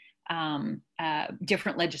demanding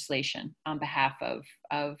different legislation on behalf of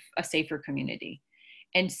a safer community.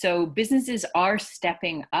 And so businesses are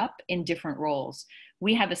stepping up in different roles.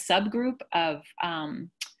 We have a subgroup of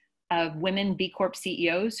women B Corp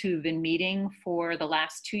CEOs who've been meeting for the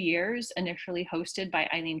last 2 years, initially hosted by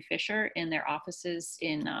Eileen Fisher in their offices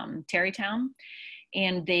in Tarrytown.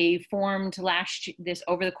 And they formed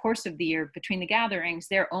over the course of the year between the gatherings,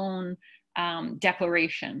 their own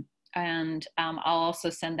declaration. And I'll also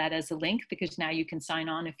send that as a link, because now you can sign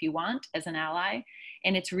on if you want as an ally.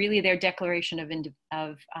 And it's really their declaration of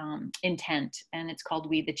intent, and it's called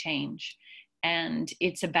We the Change. And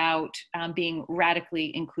it's about being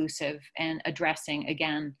radically inclusive and addressing,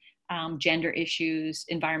 again, gender issues,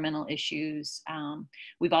 environmental issues.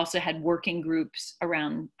 We've also had working groups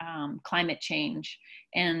around climate change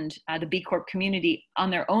and the B Corp community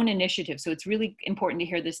on their own initiative. So it's really important to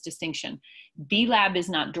hear this distinction. B Lab is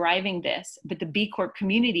not driving this, but the B Corp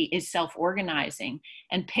community is self-organizing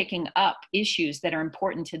and picking up issues that are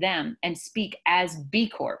important to them and speak as B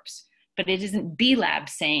Corps. But it isn't B Lab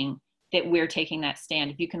saying that we're taking that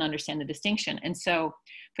stand, if you can understand the distinction. And so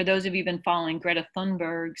for those of you who've been following Greta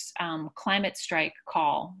Thunberg's climate strike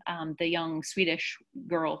call, the young Swedish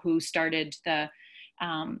girl who started the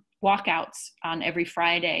walkouts on every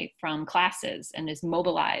Friday from classes and is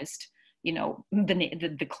mobilized,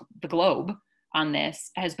 the globe on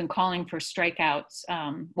this, has been calling for strikeouts,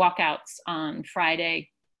 walkouts on Friday,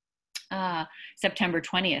 September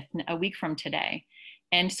 20th, a week from today.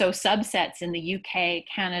 And so subsets in the UK,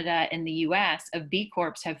 Canada, and the US of B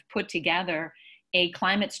Corps have put together a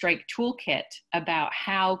climate strike toolkit about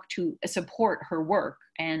how to support her work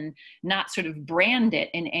and not sort of brand it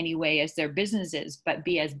in any way as their businesses, but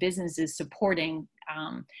be as businesses supporting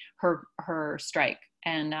her strike.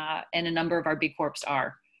 And a number of our B Corps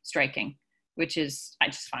are striking, which is, I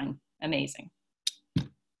just find amazing.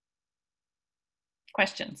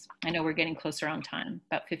 Questions? I know we're getting closer on time,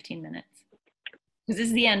 about 15 minutes. Because this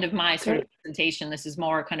is the end of my sort of presentation. This is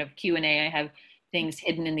more kind of Q&A. I have things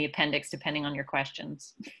hidden in the appendix depending on your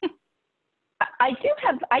questions. I do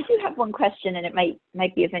have one question, and it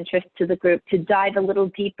might be of interest to the group, to dive a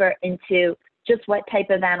little deeper into just what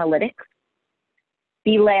type of analytics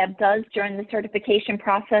B Lab does during the certification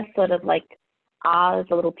process, sort of like as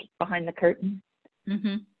a little peek behind the curtain.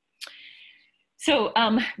 Mm-hmm. So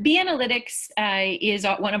B Analytics is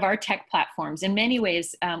one of our tech platforms. In many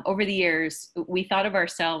ways, over the years, we thought of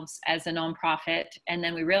ourselves as a nonprofit, and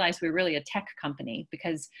then we realized we were really a tech company,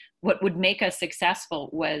 because what would make us successful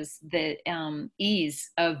was the ease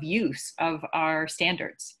of use of our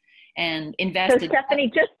standards and invested. So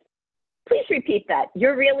Stephanie, just please repeat that.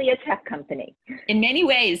 You're really a tech company. In many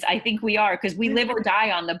ways, I think we are, because we live or die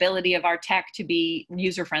on the ability of our tech to be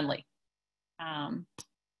user-friendly.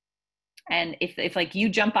 And if like you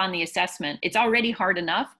jump on the assessment, it's already hard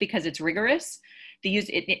enough because it's rigorous.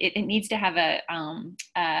 It needs to have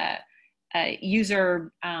a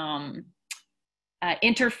user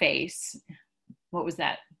interface. What was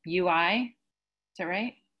that? UI? Is that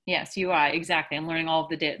right? Yes, UI, exactly. I'm learning all of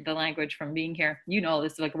the language from being here.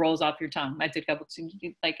 This like rolls off your tongue. I took a couple,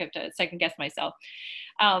 like have to second guess myself.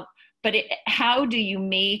 But how do you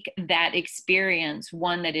make that experience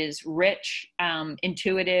one that is rich,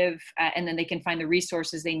 intuitive, and then they can find the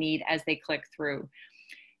resources they need as they click through?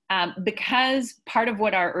 Because part of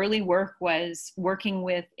what our early work was working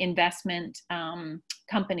with investment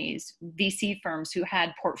companies, VC firms who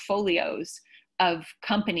had portfolios of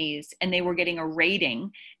companies, and they were getting a rating,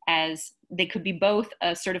 as they could be both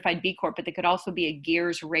a certified B Corp, but they could also be a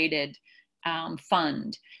Gears rated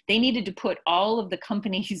fund. They needed to put all of the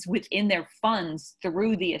companies within their funds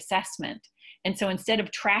through the assessment. And so instead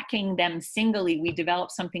of tracking them singly, we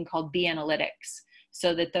developed something called B Analytics,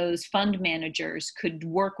 so that those fund managers could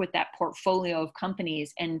work with that portfolio of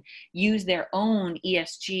companies and use their own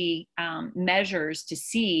ESG measures to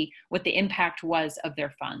see what the impact was of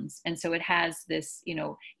their funds. And so it has this,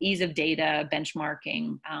 ease of data,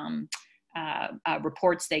 benchmarking,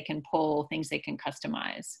 reports they can pull, things they can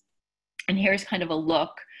customize. And here's kind of a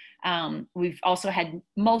look. We've also had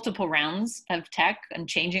multiple rounds of tech and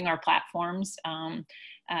changing our platforms.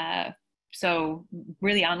 So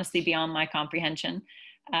really honestly beyond my comprehension,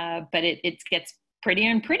 but it gets prettier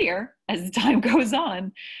and prettier as the time goes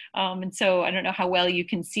on. And so I don't know how well you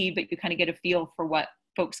can see, but you kind of get a feel for what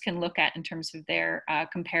folks can look at in terms of their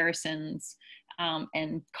comparisons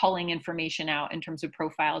and culling information out in terms of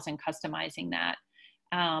profiles and customizing that.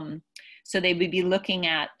 So they would be looking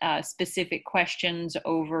at specific questions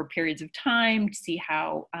over periods of time to see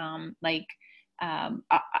how,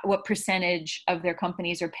 what percentage of their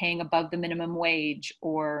companies are paying above the minimum wage,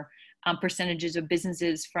 or percentages of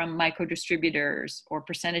businesses from micro distributors, or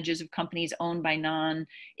percentages of companies owned by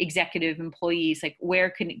non-executive employees. Like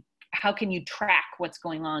how can you track what's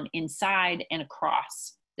going on inside and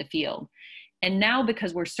across the field? And now,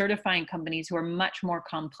 because we're certifying companies who are much more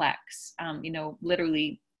complex,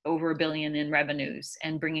 literally over $1 billion in revenues,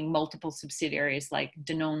 and bringing multiple subsidiaries like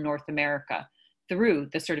Danone North America through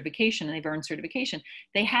the certification, and they've earned certification,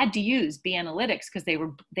 they had to use B-Analytics because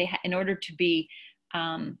in order to be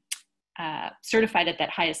certified at that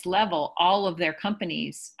highest level, all of their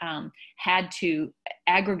companies had to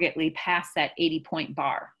aggregately pass that 80-point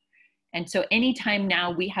bar. And so anytime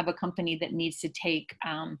now we have a company that needs to take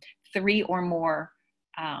 3 or more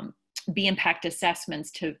B-Impact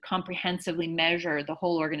assessments to comprehensively measure the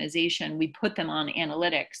whole organization, we put them on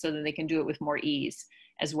analytics so that they can do it with more ease,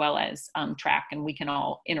 as well as track, and we can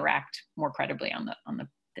all interact more credibly on the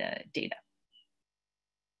data.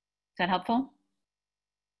 Is that helpful?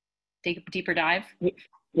 Deeper dive?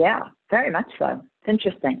 Yeah, very much so. It's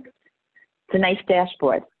interesting. It's a nice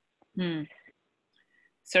dashboard.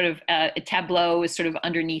 Sort of a Tableau is sort of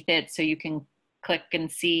underneath it, so you can click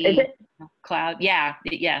and see. Is it? Cloud. Yeah,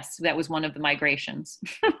 yes, that was one of the migrations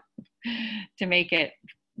to make it,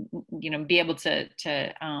 be able to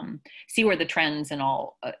see where the trends and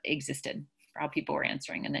all existed, for how people were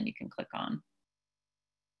answering, and then you can click on.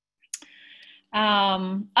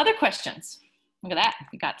 Other questions? Look at that,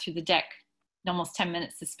 we got through the deck. Almost 10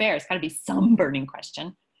 minutes to spare. It's got to be some burning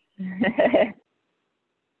question.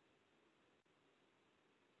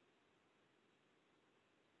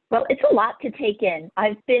 Well, it's a lot to take in.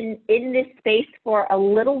 I've been in this space for a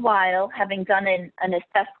little while, having done an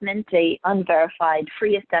assessment, a unverified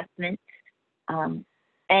free assessment, and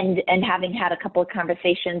having had a couple of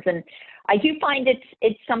conversations. And I do find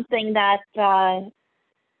it's something that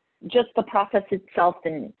just the process itself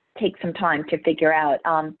and take some time to figure out.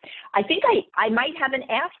 I think I might have an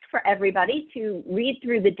ask for everybody to read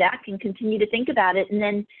through the deck and continue to think about it, and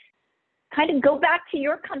then kind of go back to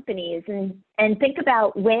your companies and think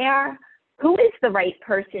about who is the right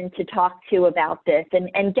person to talk to about this,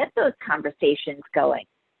 and get those conversations going.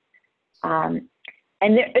 And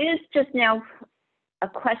there is just now a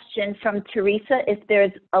question from Teresa, if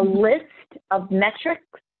there's a list of metrics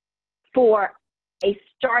for a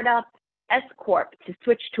startup S-Corp to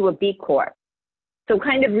switch to a B-Corp. So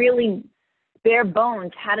kind of really bare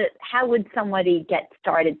bones, how would somebody get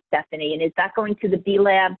started, Stephanie? And is that going to the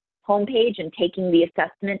B-Lab homepage and taking the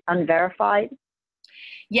assessment unverified?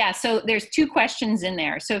 Yeah, so there's 2 questions in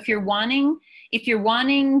there. So if you're wanting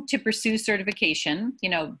to pursue certification,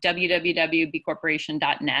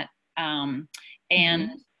 www.bcorporation.net, and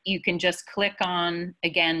you can just click on,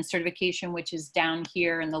 again, certification, which is down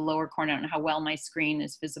here in the lower corner. I don't know how well my screen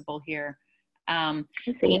is visible here.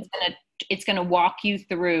 It's going to walk you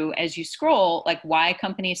through, as you scroll, like why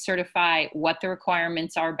companies certify, what the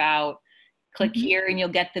requirements are about. Click here and you'll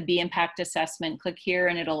get the B-Impact assessment. Click here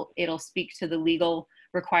and it'll speak to the legal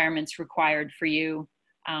requirements required for you,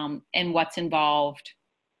 and what's involved.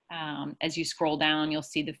 As you scroll down, you'll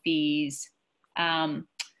see the fees. So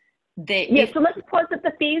let's pause at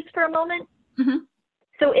the fees for a moment.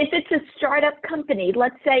 So if it's a startup company,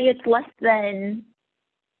 let's say it's less than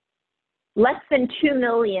 2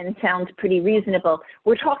 million, sounds pretty reasonable.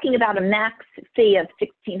 We're talking about a max fee of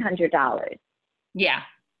 $1,600. Yeah.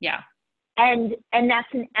 And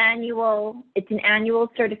that's an annual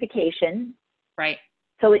certification. Right.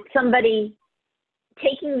 So it's somebody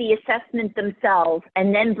taking the assessment themselves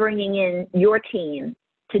and then bringing in your team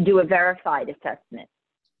to do a verified assessment.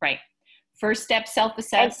 Right. First step,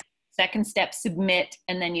 self-assess. Second step, submit.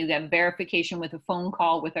 And then you get verification with a phone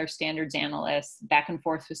call with our standards analysts, back and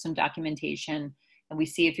forth with some documentation. And we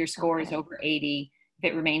see if your score is over 80.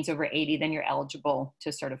 If it remains over 80, then you're eligible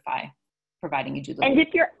to certify, providing you do the. And if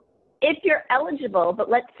you're eligible, but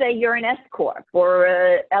let's say you're an S-Corp or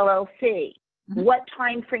a LLC, what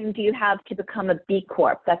time frame do you have to become a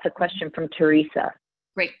B-Corp? That's a question from Teresa.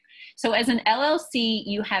 Great. So as an LLC,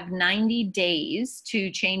 you have 90 days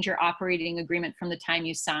to change your operating agreement from the time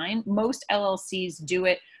you sign. Most LLCs do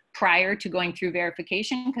it prior to going through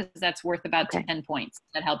verification because that's worth about 10 points.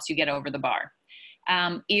 That helps you get over the bar.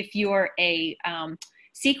 If you're a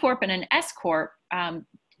C-Corp and an S-Corp,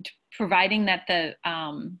 providing that the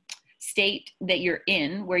state that you're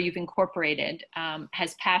in, where you've incorporated,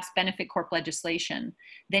 has passed benefit corp legislation,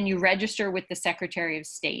 then you register with the Secretary of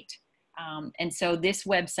State. And so this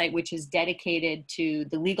website, which is dedicated to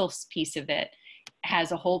the legal piece of it,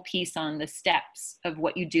 has a whole piece on the steps of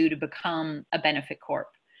what you do to become a benefit corp.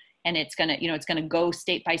 And it's going to, it's going to go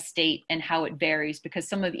state by state and how it varies, because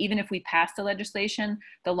even if we pass the legislation,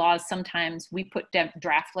 the laws, sometimes we put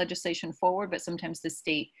draft legislation forward, but sometimes the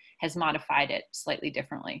state has modified it slightly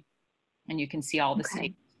differently. And you can see all the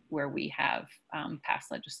states where we have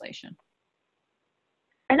passed legislation.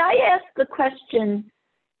 And I asked the question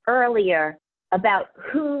earlier about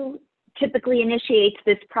who typically initiates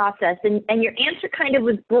this process, and your answer kind of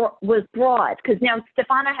was broad, because now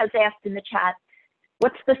Stefana has asked in the chat,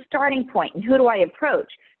 what's the starting point and who do I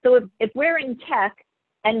approach? So if we're in tech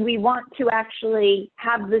and we want to actually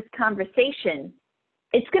have this conversation,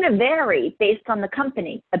 it's going to vary based on the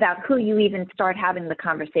company about who you even start having the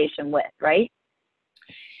conversation with, right?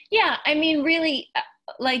 Yeah, I mean, really,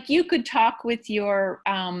 like you could talk with your,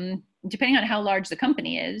 depending on how large the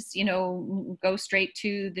company is, go straight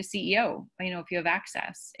to the CEO, if you have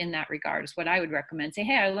access in that regard is what I would recommend. Say,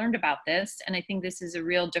 hey, I learned about this, and I think this is a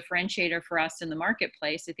real differentiator for us in the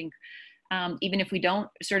marketplace. I think even if we don't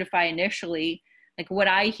certify initially, like what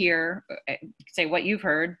I hear, say what you've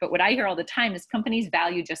heard, but what I hear all the time is companies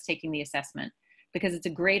value just taking the assessment, because it's a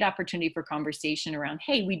great opportunity for conversation around,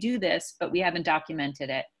 hey, we do this, but we haven't documented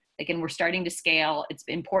it. And we're starting to scale. It's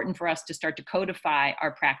important for us to start to codify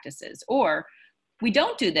our practices. Or we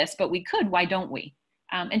don't do this, but we could. Why don't we?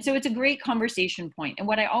 And so it's a great conversation point. And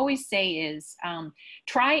what I always say is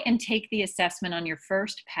try and take the assessment on your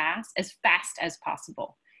first pass as fast as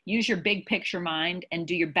possible. Use your big picture mind and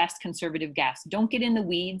do your best conservative guess. Don't get in the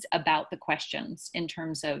weeds about the questions in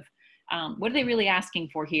terms of what are they really asking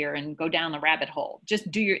for here, and go down the rabbit hole. Just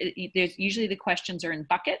there's usually the questions are in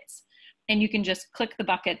buckets, and you can just click the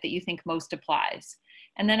bucket that you think most applies.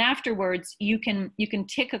 And then afterwards, you can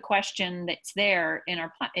tick a question that's there in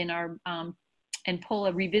our and pull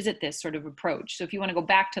a revisit this sort of approach. So if you want to go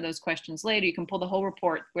back to those questions later, you can pull the whole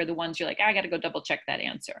report where the ones you're like, I got to go double check that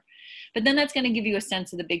answer. But then that's going to give you a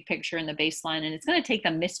sense of the big picture and the baseline, and it's going to take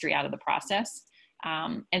the mystery out of the process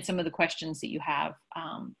and some of the questions that you have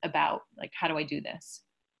about, like, how do I do this?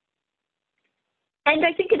 And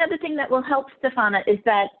I think another thing that will help, Stefana, is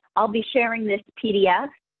that I'll be sharing this PDF,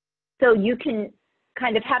 so you can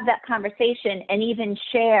kind of have that conversation and even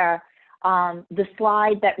share the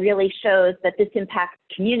slide that really shows that this impacts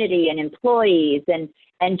community and employees, and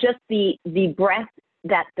just the breadth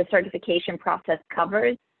that the certification process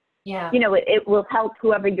covers. Yeah. It will help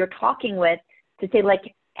whoever you're talking with to say,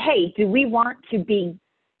 like, hey, do we want to be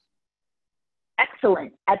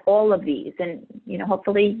excellent at all of these? And,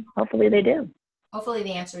 hopefully they do. Hopefully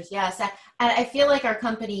the answer is yes. And I feel like our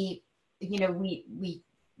company, we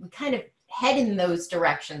kind of head in those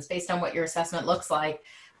directions based on what your assessment looks like.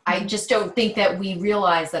 I just don't think that we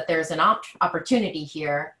realize that there's an opportunity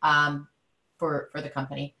here for the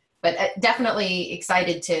company. But definitely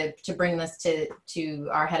excited to bring this to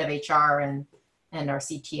our head of HR and our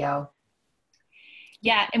CTO.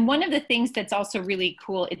 Yeah, and one of the things that's also really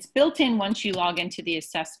cool, it's built in once you log into the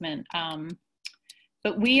assessment.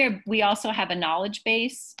 But we also have a knowledge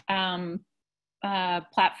base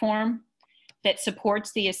platform that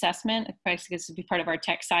supports the assessment. This would be part of our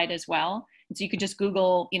tech side as well. And so you could just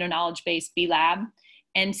Google, knowledge base B-Lab.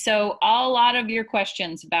 And so a lot of your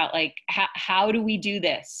questions about, like, how do we do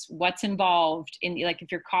this? What's involved in, like,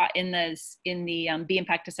 if you're caught in the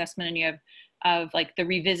B-Impact assessment and you have like the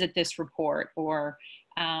revisit this report or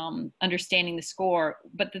understanding the score.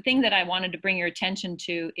 But the thing that I wanted to bring your attention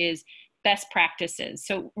to is best practices.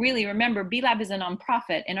 So really remember, B-Lab is a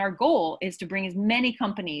nonprofit, and our goal is to bring as many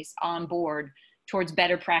companies on board towards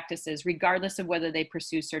better practices, regardless of whether they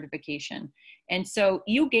pursue certification. And so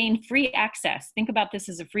you gain free access. Think about this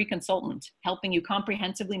as a free consultant, helping you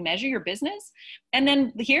comprehensively measure your business. And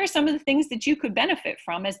then here are some of the things that you could benefit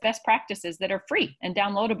from as best practices that are free and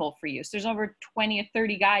downloadable for you. So there's over 20 or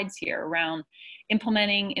 30 guides here around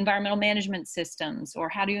implementing environmental management systems, or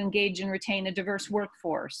how do you engage and retain a diverse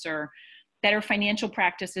workforce, or better financial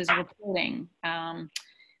practices reporting,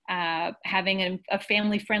 having a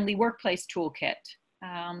family-friendly workplace toolkit,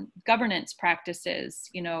 governance practices,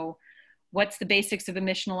 what's the basics of a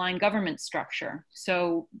mission-aligned government structure.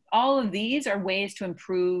 So all of these are ways to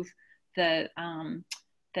improve the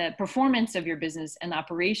performance of your business and the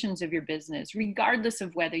operations of your business, regardless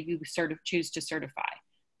of whether you choose to certify.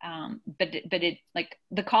 But like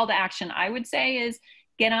the call to action, I would say, is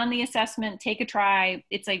get on the assessment, take a try.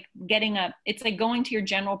 It's like going to your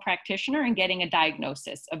general practitioner and getting a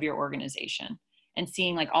diagnosis of your organization. and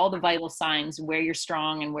seeing like all the vital signs where you're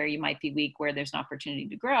strong and where you might be weak, where there's an opportunity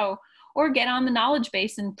to grow, or get on the knowledge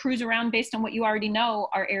base and cruise around based on what you already know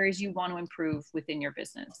are areas you want to improve within your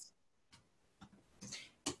business.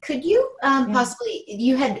 Could you possibly,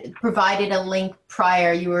 you had provided a link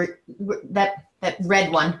prior, that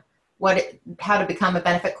red one, how to become a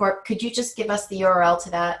Benefit Corp. Could you just give us the URL to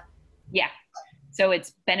that? Yeah. So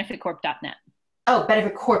it's benefitcorp.net. Oh,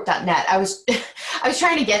 benefitcorp.net. I was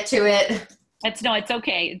trying to get to it. It's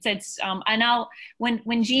okay. And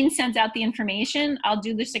when Jean sends out the information, I'll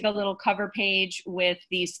do this like a little cover page with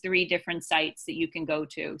these 3 different sites that you can go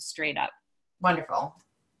to straight up. Wonderful.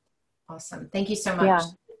 Awesome. Thank you so much. Yeah.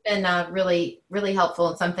 It's been really, really helpful,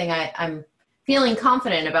 and something I'm feeling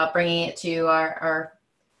confident about bringing it to our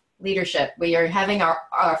leadership. We are having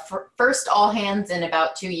our first all hands in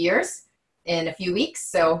about 2 years in a few weeks.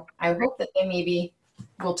 So I hope that they maybe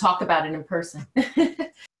we'll talk about it in person.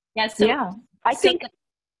 Yeah. So, yeah. I think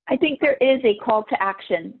there is a call to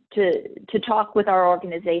action to talk with our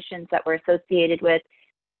organizations that we're associated with,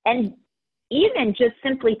 and even just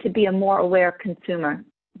simply to be a more aware consumer.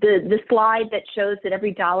 The slide that shows that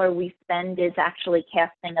every dollar we spend is actually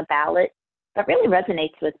casting a ballot, that really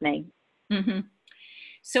resonates with me. Mm-hmm.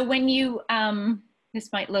 So when you,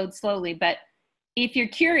 this might load slowly, but if you're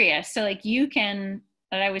curious, so like you can,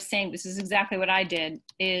 what I was saying, this is exactly what I did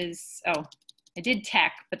I did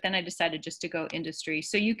tech, but then I decided just to go industry.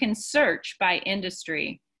 So you can search by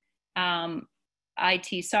industry.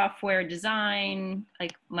 IT software design,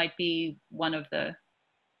 like might be one of the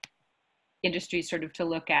industries sort of to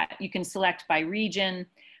look at. You can select by region,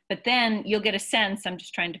 but then you'll get a sense. I'm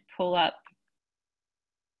just trying to pull up.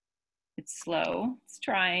 It's slow. It's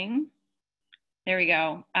trying. There we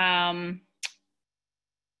go.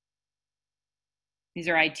 These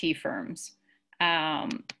are IT firms.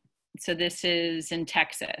 So this is in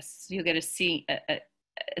Texas. You'll get a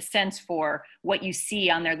sense for what you see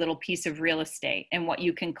on their little piece of real estate and what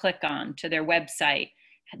you can click on to their website.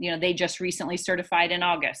 You know, they just recently certified in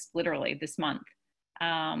August, literally this month,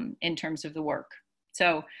 in terms of the work.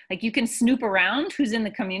 So like you can snoop around who's in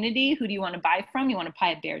the community. Who do you want to buy from? You want to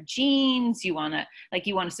buy a Bear jeans. You want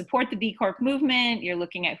to support the B Corp movement. You're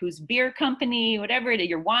looking at whose beer company, whatever it is,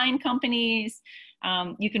 your wine companies.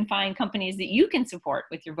 You can find companies that you can support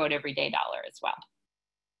with your Vote Every Day dollar as well.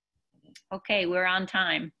 Okay, we're on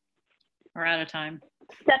time. We're out of time.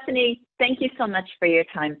 Stephanie, thank you so much for your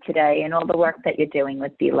time today and all the work that you're doing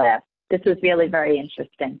with B-Lab. This was really very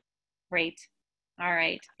interesting. Great. All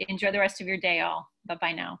right. Enjoy the rest of your day, all.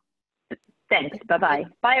 Bye-bye now. Thanks. Bye-bye.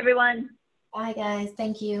 Bye, everyone. Bye, guys.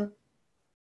 Thank you.